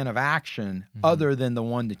plan of action other than the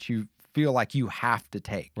one that you feel like you have to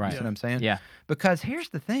take. Right. You see what I'm saying? Yeah. Because here's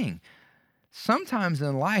the thing. Sometimes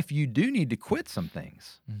in life you do need to quit some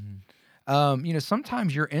things.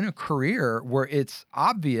 Sometimes you're in a career where it's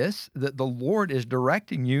obvious that the Lord is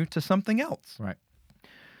directing you to something else. Right.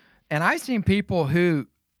 And I've seen people who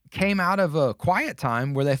came out of a quiet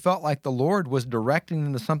time where they felt like the Lord was directing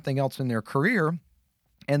them to something else in their career,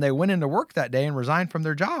 and they went into work that day and resigned from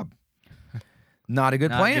their job. Not a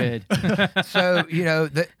good Not plan. good. So,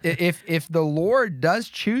 if the Lord does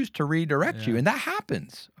choose to redirect you, and that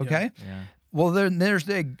happens, okay? Yeah. Well, then there's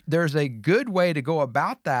a good way to go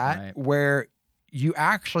about that Right. where you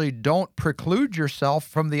actually don't preclude yourself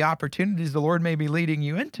from the opportunities the Lord may be leading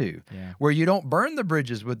you into, Yeah. where you don't burn the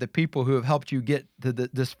bridges with the people who have helped you get to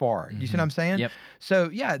this far. You see what I'm saying? Yep. So,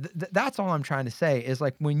 yeah, that's all I'm trying to say is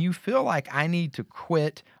like when you feel like I need to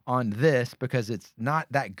quit on this because it's not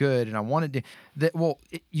that good and I wanted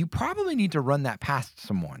to, you probably need to run that past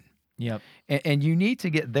someone. Yep. And you need to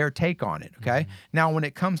get their take on it, okay? Now, when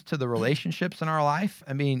it comes to the relationships in our life,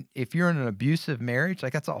 I mean, if you're in an abusive marriage,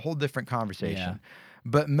 like that's a whole different conversation. Yeah.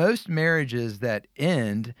 But most marriages that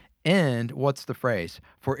end, what's the phrase?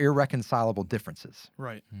 For irreconcilable differences.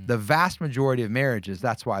 Right. The vast majority of marriages,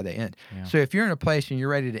 that's why they end. Yeah. So if you're in a place and you're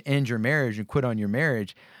ready to end your marriage and quit on your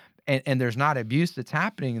marriage, and there's not abuse that's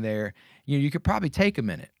happening there, you could probably take a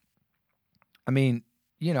minute. I mean,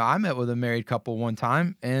 I met with a married couple one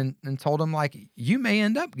time and told them, like, you may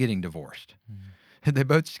end up getting divorced. And they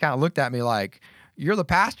both just kind of looked at me like, you're the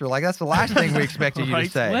pastor. Like, that's the last thing we expected you to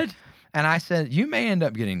Right. say. What? And I said, you may end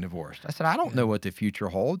up getting divorced. I said, I don't know what the future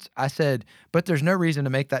holds. I said, but there's no reason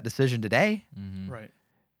to make that decision today. Mm-hmm. Right.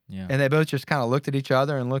 Yeah. And they both just kind of looked at each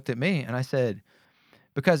other and looked at me. And I said,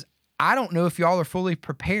 because I don't know if y'all are fully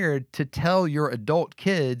prepared to tell your adult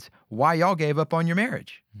kids why y'all gave up on your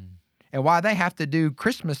marriage. And why they have to do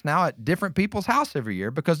Christmas now at different people's house every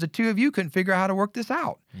year because the two of you couldn't figure out how to work this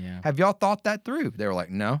out. Yeah. Have y'all thought that through? They were like,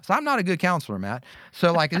 no. So I'm not a good counselor, Matt.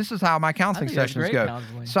 So like, this is how my counseling think you're sessions great go.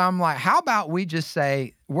 counseling. So I'm like, how about we just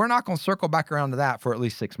say, we're not going to circle back around to that for at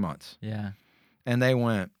least 6 months. Yeah. And they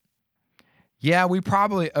went, yeah, we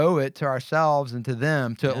probably owe it to ourselves and to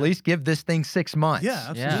them to at Yeah. least give this thing 6 months. Yeah, You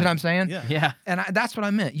absolutely. see what I'm saying? Yeah. Yeah. And that's what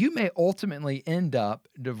I meant. You may ultimately end up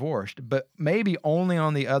divorced, but maybe only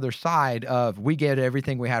on the other side of we gave it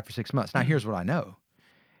everything we had for 6 months. Now, here's what I know.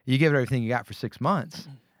 You give it everything you got for 6 months,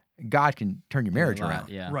 God can turn your marriage A lot, around.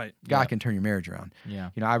 Yeah. Right. God Yeah. can turn your marriage around.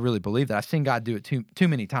 Yeah. I really believe that. I've seen God do it too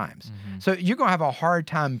many times. So you're going to have a hard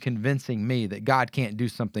time convincing me that God can't do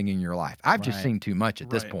something in your life. I've just Right. seen too much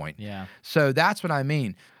at this Right. point. Yeah. So that's what I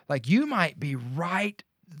mean. Like you might be right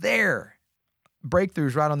there.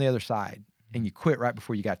 Breakthrough's right on the other side. And you quit right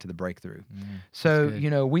before you got to the breakthrough. So,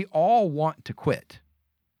 good. we all want to quit.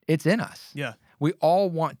 It's in us. Yeah. We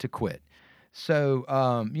all want to quit. So,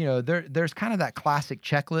 there's kind of that classic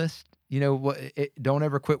checklist. Don't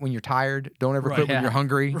ever quit when you're tired. Don't ever Right. quit when Yeah. you're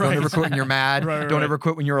hungry. Right. Don't ever quit when you're mad. Right, Don't right. ever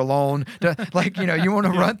quit when you're alone. You want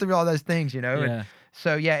to run through all those things, And Yeah.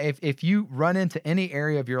 so, yeah, if you run into any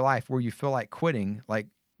area of your life where you feel like quitting, like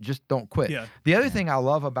just don't quit. Yeah. The other thing I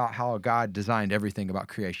love about how God designed everything about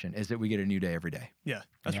creation is that we get a new day every day. Yeah.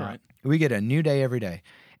 That's Yeah. right. We get a new day every day.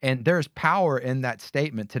 And there's power in that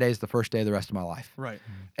statement. Today's the first day of the rest of my life. Right.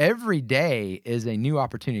 Every day is a new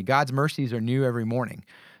opportunity. God's mercies are new every morning.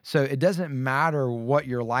 So it doesn't matter what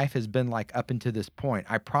your life has been like up until this point.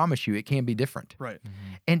 I promise you, it can be different. Right.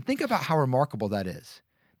 And think about how remarkable that is.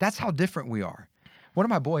 That's how different we are. One of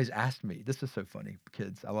my boys asked me, this is so funny,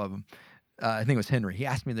 kids, I love them. I think it was Henry. He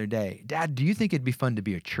asked me the other day, Dad, do you think it'd be fun to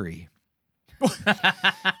be a tree?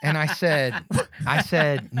 And I said,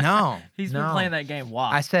 no. He's no. been playing that game.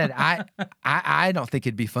 Why? I said, I don't think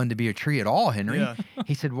it'd be fun to be a tree at all, Henry. Yeah.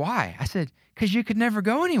 He said, why? I said, because you could never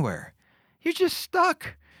go anywhere. You're just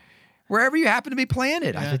stuck wherever you happen to be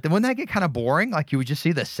planted. I said, wouldn't that get kind of boring? Like you would just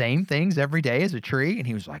see the same things every day as a tree? And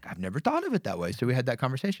he was like, I've never thought of it that way. So we had that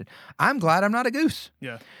conversation. I'm glad I'm not a goose.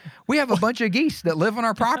 Yeah. We have a bunch of geese that live on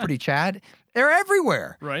our property, Chad. They're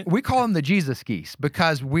everywhere. Right. We call them the Jesus geese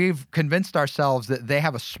because we've convinced ourselves that they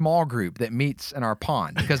have a small group that meets in our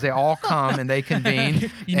pond because they all come and they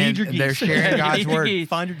convene. You and need your geese. They're sharing God's word.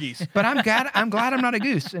 Find your geese. But I'm glad I'm not a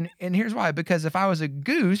goose. And here's why. Because if I was a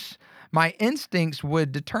goose, my instincts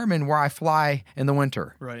would determine where I fly in the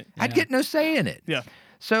winter. Right. I'd get no say in it. Yeah.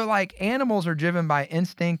 So like animals are driven by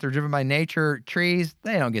instinct, they're driven by nature. Trees,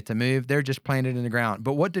 they don't get to move. They're just planted in the ground.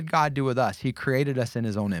 But what did God do with us? He created us in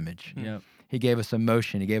his own image. Yep. He gave us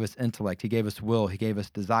emotion. He gave us intellect. He gave us will. He gave us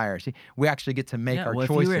desires. We actually get to make our well,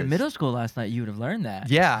 choices. if you were in middle school last night, you would have learned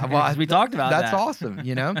that. Yeah, well, 'Cause we talked about that's that. awesome,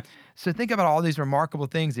 you know? So think about all these remarkable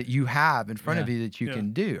things that you have in front of you that you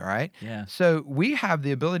can do, all right? Yeah. So we have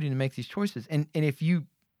the ability to make these choices. And if you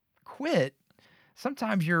quit,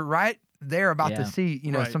 sometimes you're right there about to see,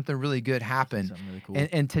 you know, something really good happen. Something really cool.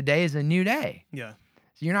 And today is a new day. Yeah.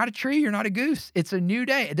 So you're not a tree, you're not a goose. It's a new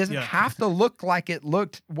day. It doesn't have to look like it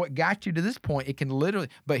looked what got you to this point. It can literally,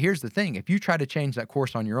 but here's the thing. If you try to change that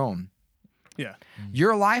course on your own, Yeah.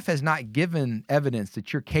 your life has not given evidence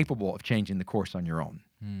that you're capable of changing the course on your own.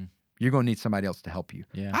 You're going to need somebody else to help you.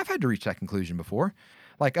 Yeah. I've had to reach that conclusion before.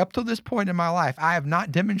 Like up till this point in my life, I have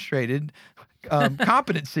not demonstrated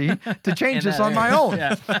competency to change this on my own.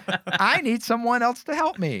 Yeah. I need someone else to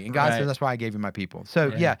help me. And God Right. says, that's why I gave you my people.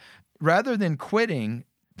 So rather than quitting,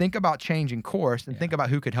 think about changing course and think about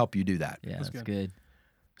who could help you do that. Yeah, that's good. good.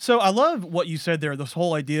 So I love what you said there. This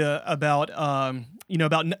whole idea about,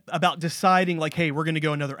 about deciding like, hey, we're going to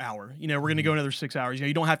go another hour. You know, we're going to go another 6 hours. You know,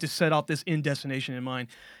 you don't have to set out this end destination in mind.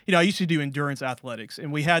 You know, I used to do endurance athletics,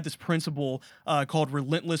 and we had this principle called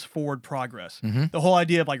relentless forward progress. The whole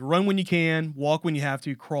idea of like run when you can, walk when you have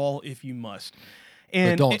to, crawl if you must.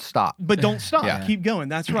 And But don't stop. But don't stop. Yeah. Keep going.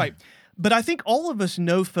 That's right. But I think all of us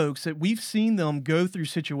know folks that we've seen them go through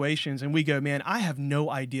situations and we go, man, I have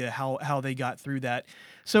no idea how they got through that.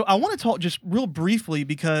 So I want to talk just real briefly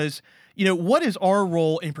because, you know, what is our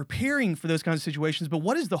role in preparing for those kinds of situations? But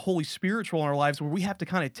what is the Holy Spirit's role in our lives where we have to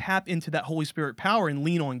kind of tap into that Holy Spirit power and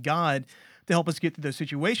lean on God to help us get through those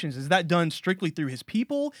situations? Is that done strictly through his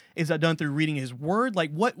people? Is that done through reading his word?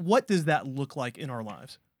 Like what does that look like in our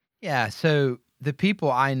lives? Yeah. So the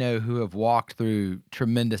people I know who have walked through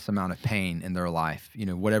tremendous amount of pain in their life, you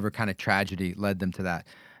know, whatever kind of tragedy led them to that,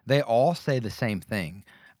 they all say the same thing.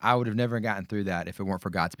 I would have never gotten through that if it weren't for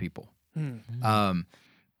God's people.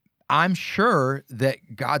 I'm sure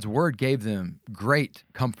that God's word gave them great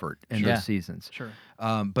comfort in those seasons. Sure.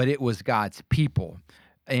 But it was God's people.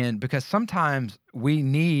 And because sometimes we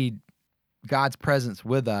need God's presence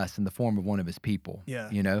with us in the form of one of his people. Yeah.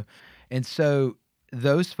 You know? And so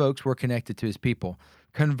those folks were connected to his people.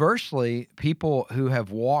 Conversely, people who have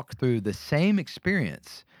walked through the same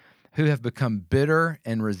experience, who have become bitter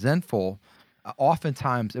and resentful,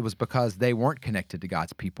 oftentimes it was because they weren't connected to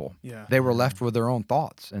God's people. Yeah. They were left with their own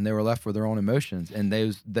thoughts and they were left with their own emotions, and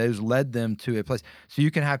those led them to a place. So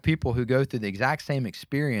you can have people who go through the exact same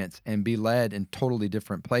experience and be led in totally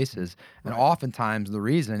different places. And oftentimes the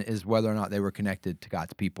reason is whether or not they were connected to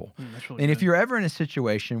God's people. That's really And good. if you're ever in a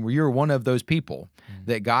situation where you're one of those people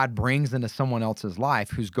that God brings into someone else's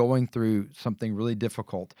life who's going through something really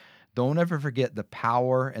difficult, don't ever forget the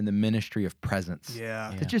power and the ministry of presence.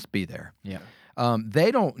 Yeah. To just be there. Yeah.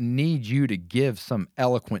 They don't need you to give some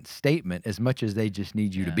eloquent statement as much as they just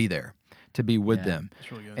need you to be there, to be with them.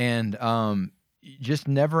 That's really good. And just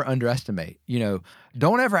never underestimate. You know,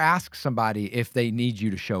 don't ever ask somebody if they need you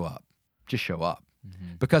to show up. Just show up.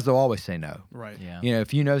 Because they'll always say no. Right. Yeah. You know,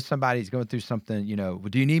 if you know somebody's going through something, you know, well,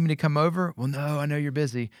 do you need me to come over? Well, no, I know you're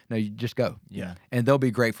busy. No, you just go. Yeah. And they'll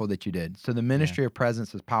be grateful that you did. So the ministry of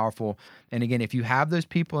presence is powerful. And again, if you have those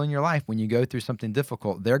people in your life, when you go through something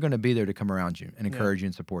difficult, they're going to be there to come around you and encourage you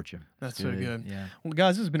and support you. That's so good. Yeah. Well,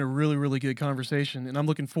 guys, this has been a really, really good conversation, and I'm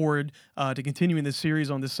looking forward to continuing this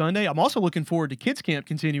series on this Sunday. I'm also looking forward to Kids Camp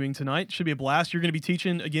continuing tonight. Should be a blast. You're going to be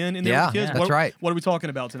teaching again in there with kids. that's right. What are we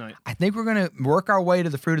talking about tonight? I think we're going to work our way to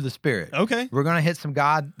the fruit of the Spirit. Okay. We're going to hit some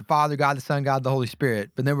God the Father, God the Son, God the Holy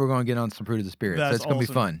Spirit, but then we're going to get on some fruit of the Spirit. That's so it's going to be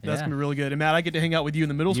awesome. fun. That's Yeah. going to be really good. And Matt, I get to hang out with you in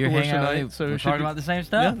the middle You're schoolers hanging out tonight. with- So we're it should talking be- about the same Yeah,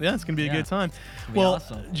 stuff. yeah, it's going to be a Yeah. good time. be Well,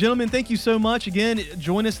 awesome. gentlemen, thank you so much. Again,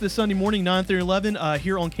 join us this Sunday morning, 9 through 11,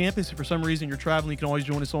 here on campus. If for some reason you're traveling, you can always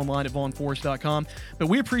join us online at vaughnforest.com. But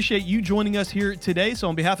we appreciate you joining us here today. So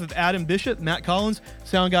on behalf of Adam Bishop, Matt Collins,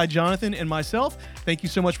 sound guy Jonathan, and myself, thank you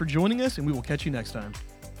so much for joining us, and we will catch you next time.